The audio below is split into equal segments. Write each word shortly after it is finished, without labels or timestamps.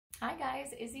Hi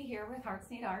guys, Izzy here with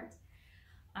Hearts Need Art.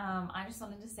 I just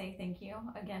wanted to say thank you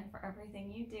again for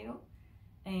everything you do,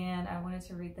 and I wanted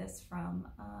to read this from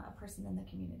a person in the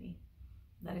community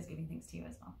that is giving things to you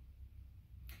as well.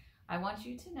 I want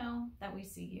you to know that we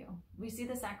see you. We see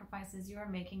the sacrifices you are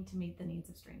making to meet the needs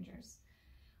of strangers.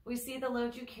 We see the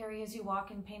load you carry as you walk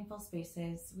in painful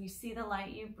spaces. We see the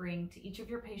light you bring to each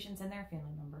of your patients and their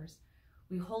family members.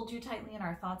 We hold you tightly in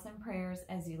our thoughts and prayers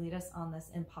as you lead us on this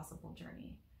impossible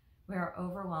journey. We are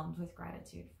overwhelmed with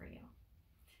gratitude for you.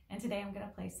 And today I'm going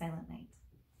to play Silent Night.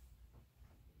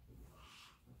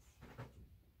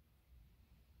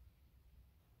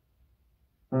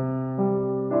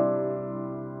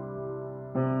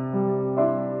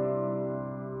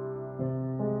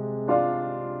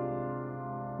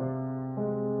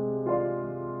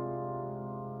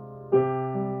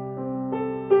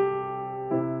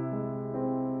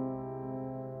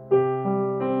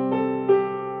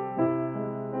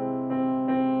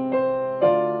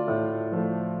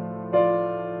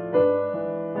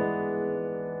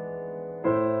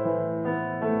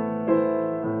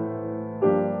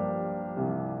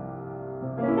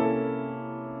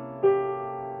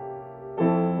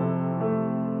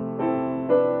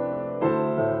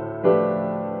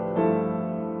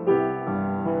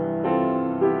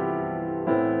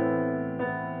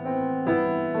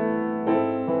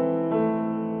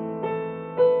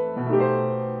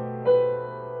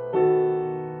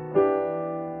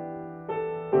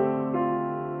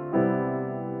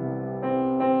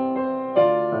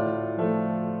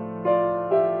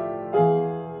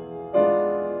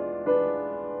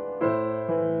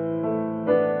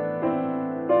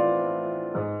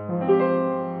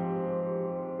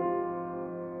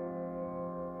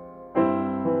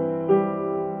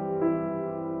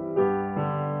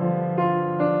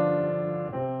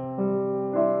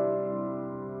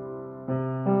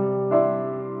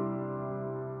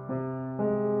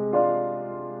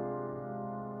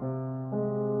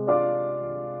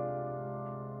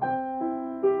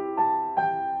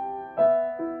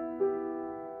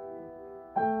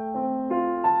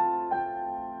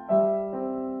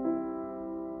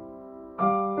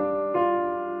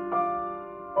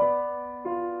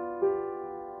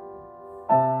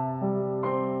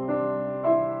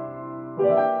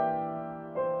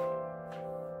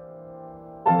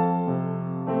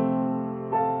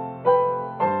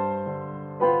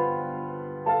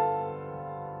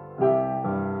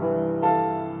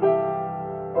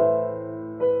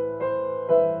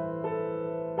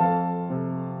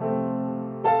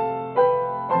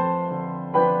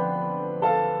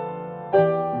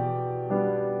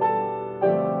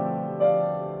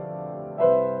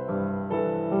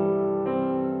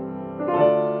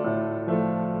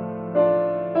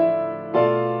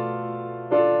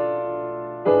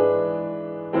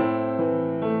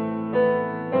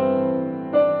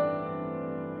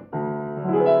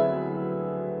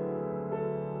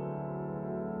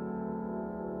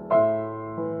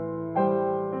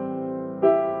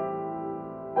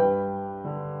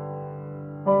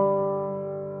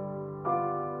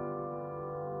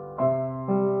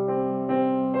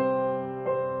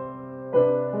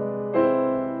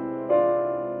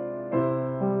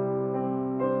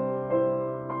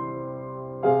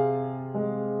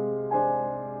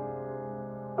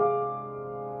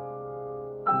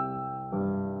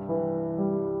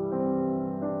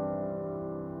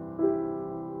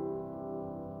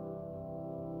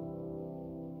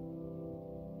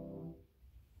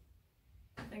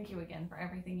 Thank you again for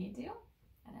everything you do,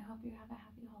 and I hope you have a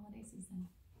happy holiday season.